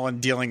personal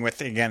and dealing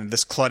with, again,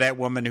 this Claudette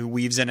woman who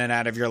weaves in and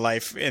out of your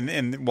life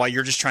and while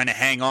you're just trying to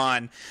hang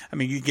on. I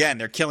mean, again,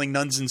 they're killing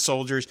nuns and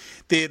soldiers.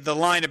 The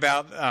line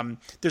about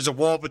there's a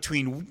wall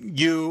between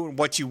you and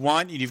what you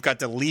want, and you've got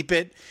to leap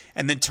it,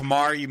 and then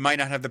tomorrow you might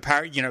not have the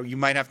power, you know, you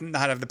might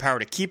not have the power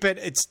to keep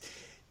it.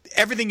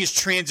 Everything is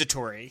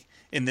transitory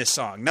in this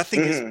song.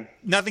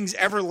 Nothing's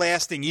ever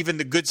lasting, even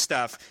the good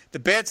stuff. The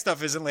bad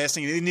stuff isn't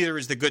lasting, neither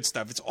is the good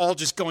stuff. It's all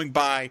just going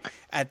by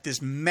at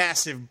this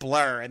massive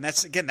blur. And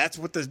that's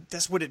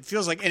what it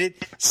feels like. And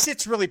it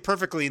sits really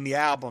perfectly in the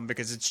album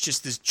because it's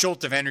just this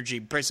jolt of energy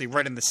basically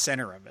right in the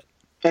center of it.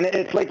 And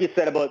it's like you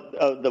said about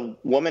the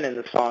woman in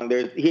the song.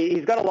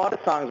 He's got a lot of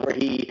songs where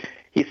he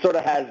sort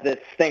of has this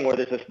thing where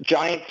there's this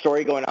giant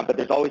story going on, but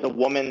there's always a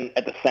woman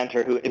at the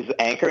center who is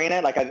anchoring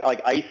it,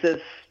 like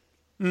Isis.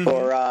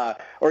 Mm-hmm.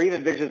 Or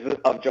even Visions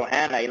of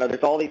Johanna. You know,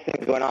 there's all these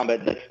things going on,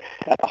 but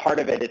at the heart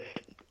of it, it's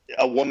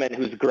a woman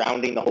who's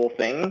grounding the whole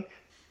thing.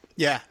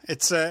 Yeah,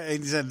 it's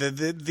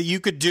you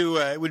could do.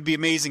 It would be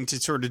amazing to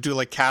sort of do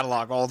like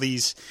catalog all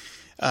these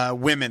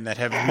women that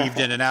have weaved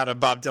in and out of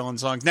Bob Dylan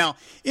songs. Now,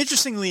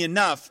 interestingly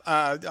enough,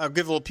 I'll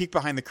give a little peek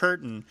behind the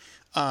curtain.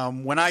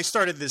 When I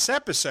started this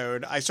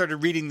episode, I started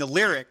reading the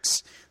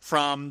lyrics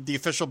from the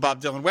official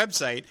Bob Dylan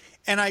website,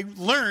 and I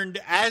learned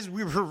as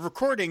we were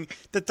recording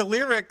that the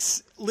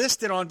lyrics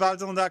listed on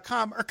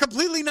BobDylan.com are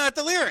completely not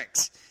the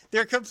lyrics.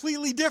 They're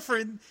completely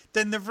different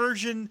than the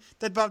version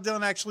that Bob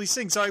Dylan actually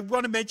sings. So I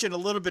want to mention a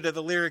little bit of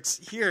the lyrics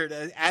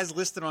here as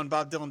listed on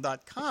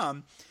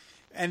BobDylan.com.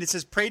 And it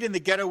says, "Prayed in the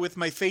ghetto with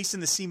my face in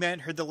the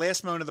cement, heard the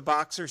last moan of the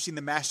boxer, seen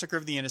the massacre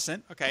of the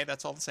innocent." Okay,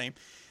 that's all the same.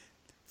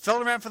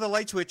 "Felt around for the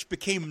light switch,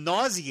 became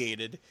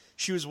nauseated.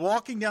 She was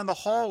walking down the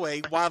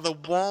hallway while the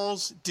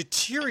walls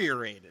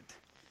deteriorated."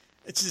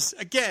 It's just,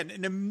 again,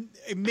 an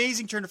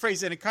amazing turn of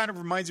phrase, and it kind of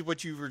reminds me of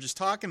what you were just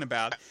talking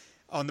about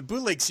on the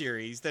bootleg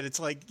series, that it's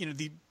like, you know,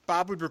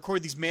 Bob would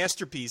record these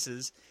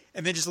masterpieces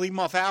and then just leave them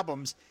off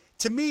albums.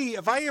 To me,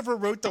 if I ever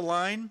wrote the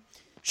line,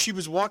 "She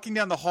was walking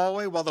down the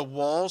hallway while the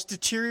walls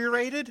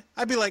deteriorated,"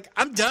 I'd be like,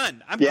 I'm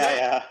done. I'm good.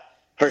 Yeah,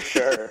 for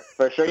sure.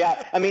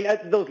 Yeah, I mean,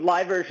 those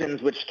live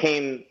versions, which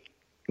came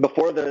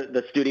before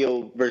the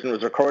studio version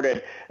was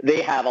recorded,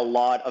 they have a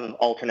lot of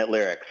alternate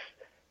lyrics,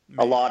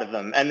 a lot of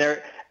them, and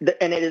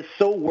it is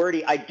so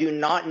wordy. I do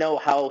not know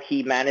how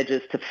he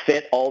manages to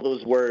fit all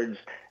those words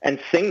and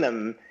sing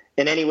them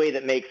in any way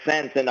that makes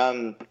sense.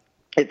 And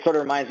it sort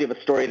of reminds me of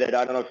a story that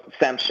I don't know if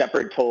Sam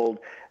Shepard told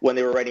when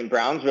they were writing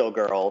Brownsville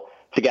Girl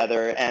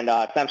together. And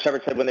Sam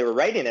Shepard said when they were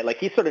writing it, like,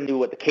 he sort of knew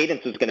what the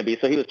cadence was going to be,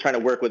 so he was trying to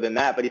work within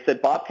that. But he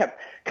said Bob kept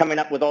coming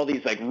up with all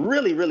these like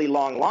really, really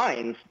long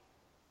lines.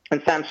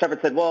 And Sam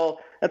Shepard said,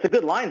 "Well, that's a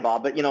good line,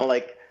 Bob, but, you know,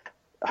 like,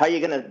 how are you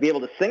going to be able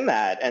to sing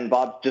that?" And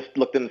Bob just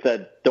looked at him and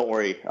said, "Don't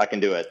worry, I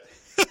can do it."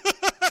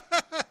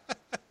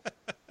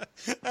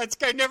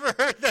 I never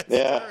heard that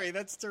story.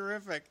 That's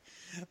terrific.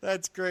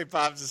 That's great.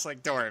 Bob's just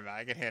like, "Don't worry about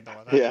it. I can handle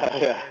it.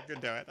 I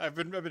can do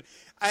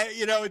it."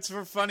 You know, it's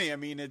funny. I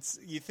mean,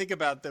 you think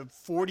about the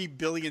 40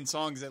 billion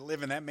songs that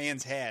live in that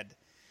man's head.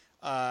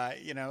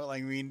 You know,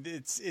 like, I mean,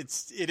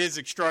 it is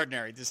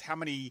extraordinary just how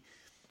many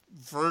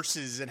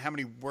verses and how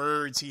many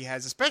words he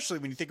has, especially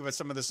when you think about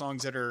some of the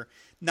songs that are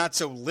not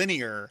so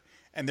linear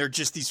and they're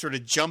just these sort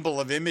of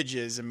jumble of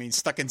images. I mean,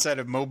 stuck inside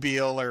of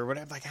Mobile or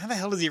whatever. Like, how the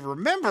hell does he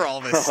remember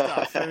all this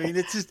stuff? I mean,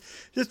 it's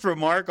just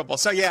remarkable.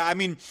 So yeah, I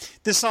mean,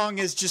 this song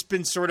has just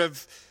been sort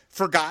of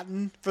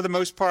forgotten for the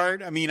most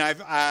part. I mean, I'm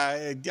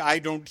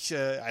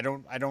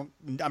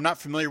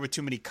not familiar with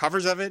too many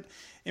covers of it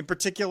in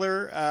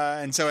particular.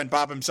 And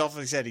Bob himself,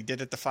 like I said, he did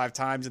it the 5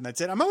 times and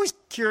that's it. I'm always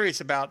curious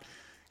about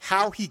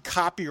how he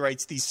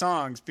copyrights these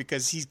songs,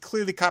 because he's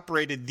clearly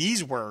copyrighted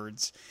these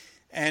words.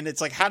 And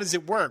it's like, how does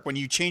it work when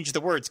you change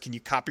the words? Can you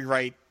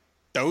copyright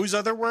those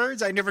other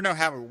words? I never know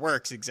how it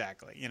works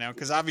exactly, you know,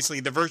 because obviously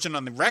the version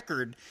on the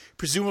record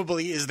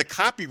presumably is the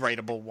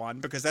copyrightable one,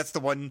 because that's the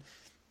one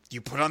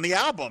you put on the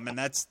album, and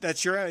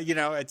that's your, you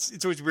know,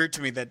 it's always weird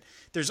to me that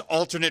there's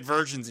alternate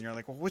versions and you're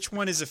like, well, which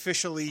one is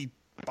officially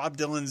Bob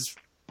Dylan's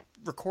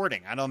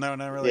recording? I don't know,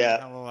 not really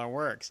how that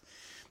works.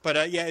 But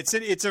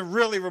it's a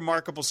really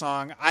remarkable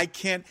song.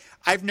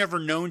 I've never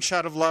known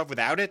Shot of Love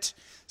without it,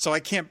 so I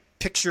can't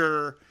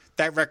picture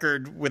that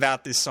record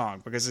without this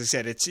song, because as I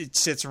said, it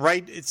sits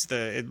right.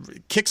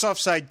 It kicks off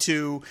side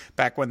 2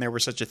 back when there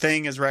was such a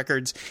thing as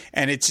records,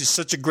 and it's just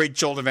such a great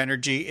jolt of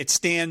energy. It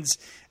stands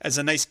as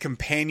a nice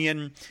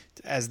companion,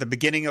 as the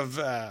beginning of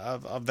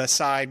the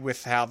side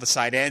with how the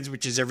side ends,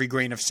 which is Every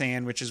Grain of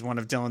Sand, which is one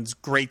of Dylan's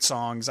great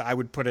songs. I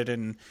would put it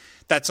in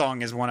that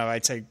song is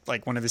I'd say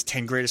like one of his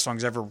 10 greatest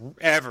songs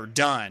ever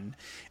done,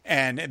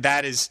 and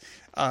that is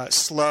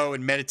slow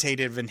and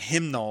meditative and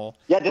hymnal.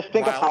 Yeah, just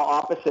think of how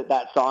opposite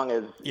that song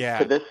is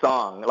to this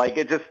song. Like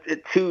it's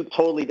two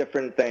totally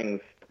different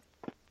things.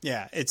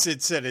 Yeah, it's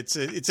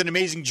an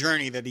amazing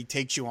journey that he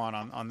takes you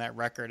on that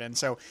record, and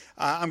so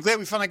I'm glad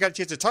we finally got a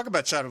chance to talk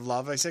about Shout of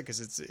Love. I said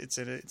because it's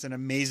an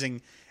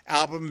amazing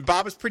album.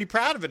 Bob was pretty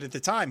proud of it at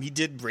the time. He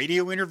did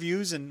radio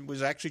interviews and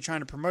was actually trying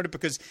to promote it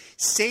because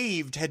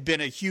Saved had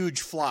been a huge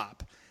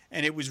flop,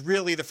 and it was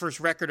really the first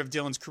record of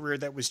Dylan's career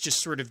that was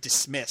just sort of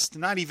dismissed,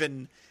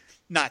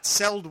 not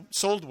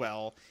sold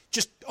well,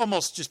 just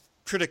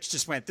critics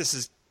just went, this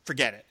is.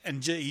 Forget it,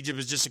 and he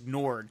was just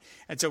ignored.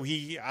 And so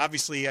he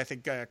obviously, I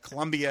think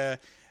Columbia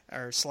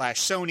or /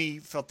 Sony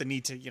felt the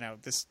need to,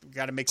 this we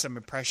got to make some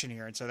impression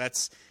here. And so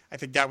I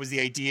think that was the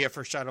idea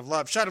for Shout of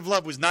Love. Shout of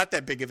Love was not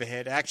that big of a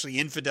hit. Actually,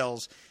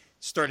 Infidels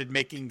started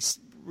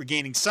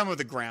regaining some of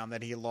the ground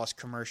that he had lost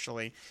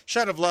commercially.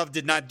 Shout of Love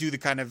did not do the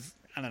kind of,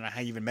 I don't know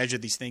how you even measure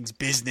these things,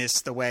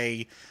 business the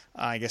way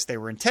I guess they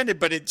were intended,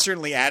 but it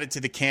certainly added to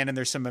the canon.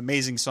 There's some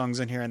amazing songs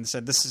in here, and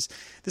said this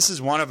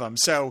is one of them.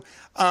 So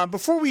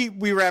before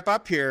we wrap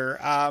up here,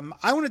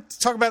 I want to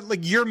talk about like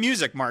your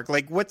music, Mark.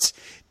 Like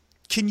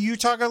can you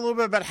talk a little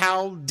bit about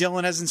how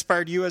Dylan has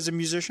inspired you as a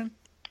musician?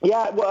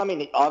 Yeah, well, I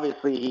mean,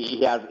 obviously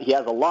he has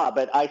a lot,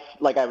 but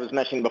like I was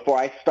mentioning before,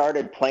 I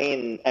started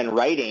playing and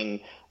writing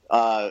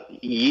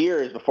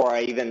years before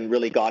I even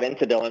really got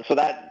into Dylan. So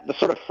that the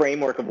sort of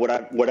framework of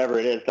whatever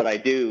it is that I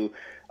do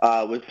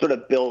was sort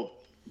of built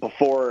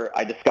before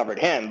I discovered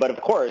him. But of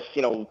course,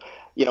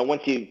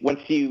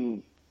 once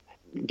you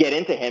get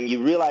into him,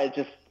 you realize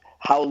just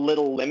how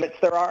little limits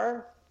there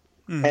are,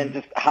 and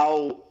just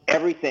how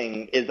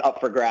everything is up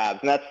for grabs.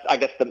 And that's, I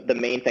guess, the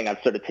main thing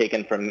I've sort of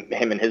taken from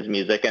him and his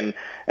music, and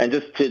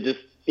just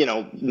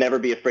never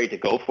be afraid to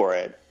go for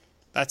it.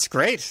 That's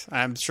great.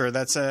 I'm sure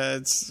that's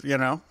a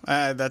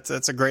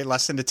great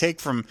lesson to take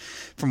from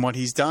what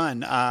he's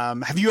done.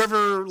 Have you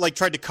ever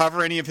tried to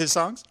cover any of his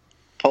songs?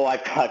 Oh,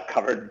 I've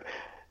covered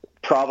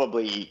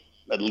probably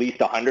at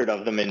least 100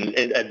 of them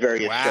at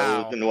various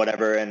shows and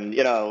whatever. And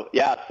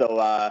I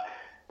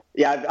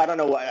don't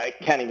know what, I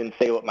can't even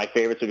say what my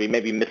favorites would be.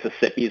 Maybe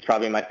Mississippi is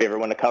probably my favorite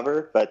one to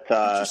cover. But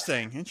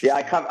interesting. Yeah,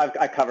 I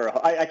cover.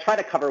 I try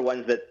to cover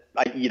ones that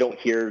you don't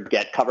hear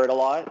get covered a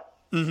lot.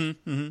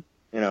 Mm-hmm.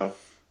 Mm-hmm.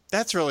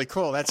 That's really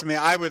cool.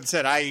 I would have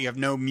said I have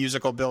no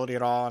musical ability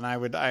at all, and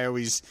I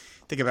always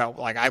think about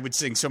I would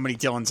sing so many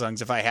Dylan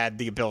songs if I had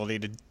the ability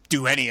to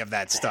do any of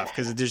that stuff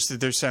because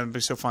they're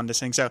so fun to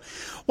sing. So,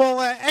 well,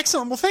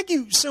 excellent. Well, thank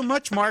you so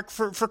much, Mark,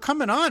 for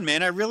coming on,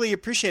 man. I really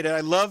appreciate it.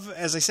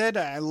 As I said,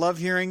 I love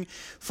hearing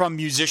from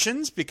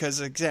musicians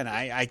because, again,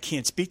 I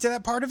can't speak to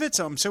that part of it.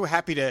 So I'm so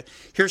happy to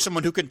hear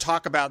someone who can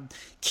talk about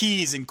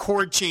keys and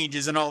chord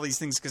changes and all these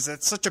things because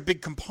that's such a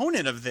big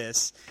component of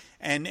this.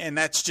 And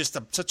that's just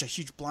such a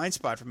huge blind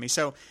spot for me.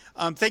 So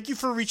thank you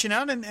for reaching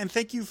out, and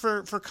thank you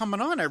for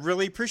coming on. I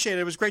really appreciate it.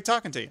 It was great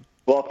talking to you.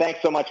 Well,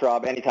 thanks so much,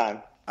 Rob.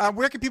 Anytime.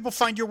 Where can people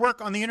find your work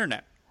on the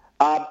internet?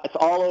 It's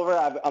all over.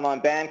 I'm on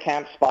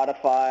Bandcamp,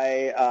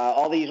 Spotify,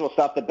 all the usual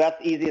stuff. The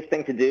best, easiest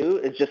thing to do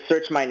is just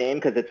search my name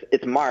because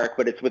it's Mark,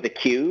 but it's with a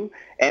Q,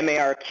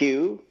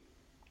 M-A-R-Q,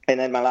 and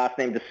then my last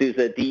name,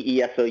 D'Souza,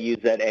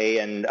 D-E-S-O-U-Z-A.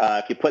 And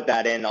if you put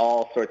that in,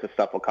 all sorts of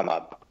stuff will come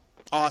up.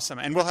 Awesome.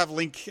 And we'll have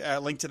link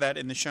to that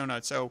in the show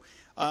notes. So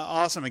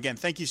awesome. Again,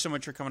 thank you so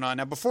much for coming on.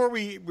 Now, before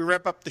we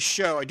wrap up the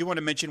show, I do want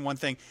to mention one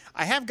thing.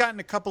 I have gotten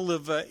a couple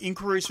of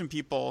inquiries from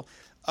people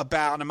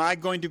about, am I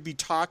going to be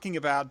talking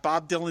about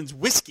Bob Dylan's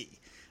whiskey?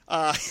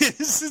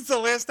 Since the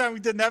last time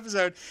we did an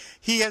episode,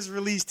 he has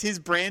released his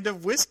brand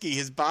of whiskey,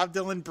 his Bob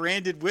Dylan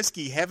branded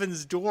whiskey,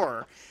 Heaven's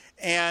Door.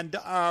 And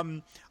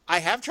I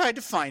have tried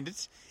to find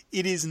it.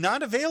 It is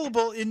not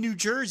available in New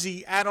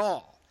Jersey at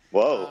all.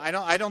 Whoa!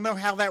 I don't know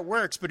how that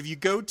works, but if you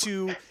go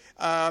to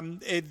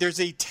there's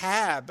a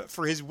tab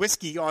for his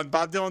whiskey on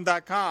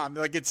BobDylan.com.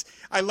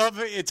 I love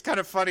it. It's kind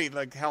of funny,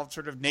 how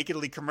sort of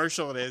nakedly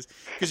commercial it is.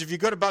 Because if you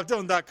go to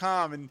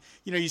BobDylan.com and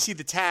you see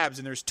the tabs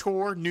and there's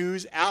tour,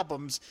 news,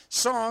 albums,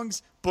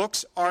 songs,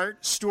 books,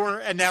 art, store,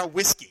 and now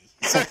whiskey.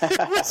 So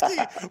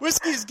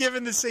whiskey is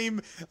given the same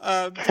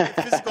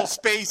physical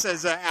space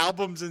as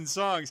albums and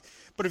songs.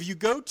 But if you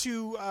go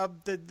to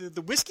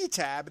the whiskey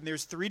tab, and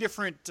there's three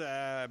different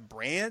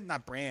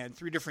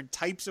three different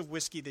types of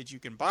whiskey that you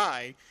can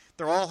buy.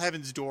 They're all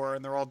Heaven's Door,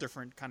 and they're all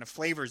different kind of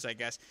flavors, I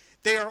guess.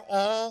 They are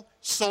all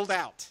sold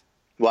out.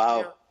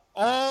 Wow. They're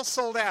all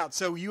sold out.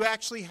 So you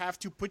actually have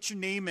to put your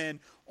name in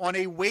on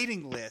a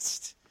waiting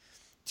list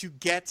to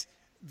get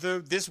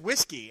this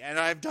whiskey, and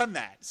I've done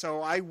that.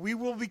 So we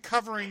will be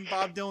covering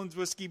Bob Dylan's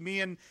whiskey. Me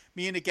and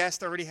a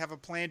guest already have a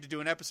plan to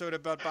do an episode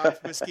about Bob's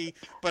whiskey,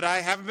 but I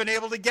haven't been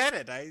able to get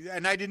it.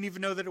 I didn't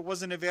even know that it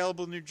wasn't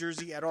available in New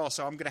Jersey at all.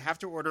 So I'm going to have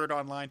to order it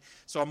online.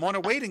 So I'm on a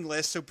waiting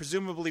list. So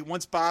presumably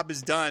once Bob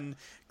is done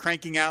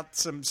cranking out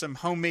some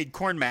homemade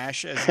corn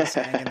mash, as he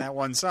sang in that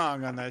one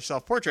song on the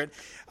self-portrait,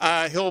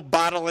 he'll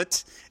bottle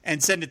it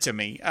and send it to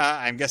me.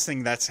 I'm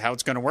guessing that's how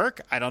it's going to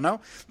work. I don't know,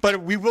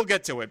 but we will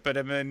get to it. But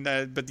I mean,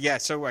 yeah.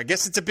 So I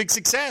guess it's a big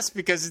success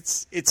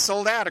because it's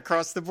sold out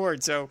across the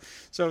board. So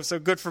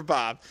good for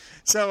Bob.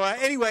 So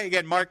anyway,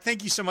 again, Mark,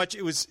 thank you so much.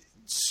 It was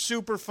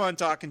super fun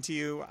talking to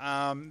you.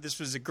 This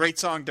was a great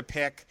song to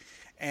pick,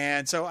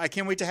 and so I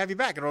can't wait to have you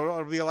back.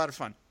 It'll be a lot of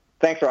fun.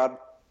 Thanks, Rob.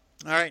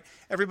 All right,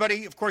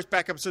 everybody, of course,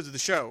 back episodes of the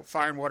show,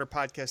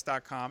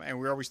 fireandwaterpodcast.com, and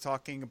we're always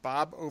talking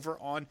Bob over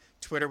on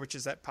Twitter, which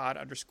is at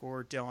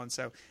pod_Dylan.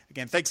 So,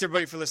 again, thanks,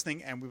 everybody, for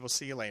listening, and we will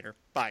see you later.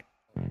 Bye.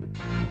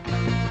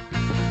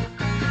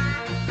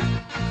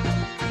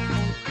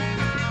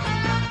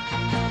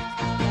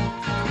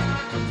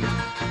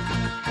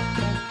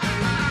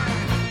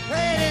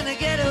 Played in the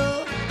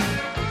ghetto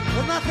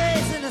with my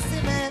face in the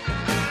cement.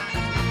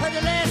 Heard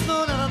the last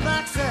moan of a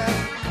boxer.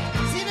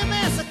 Seen the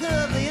massacre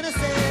of the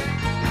innocent.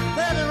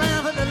 Fell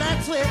around for the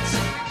light switch.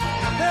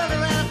 Fell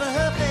around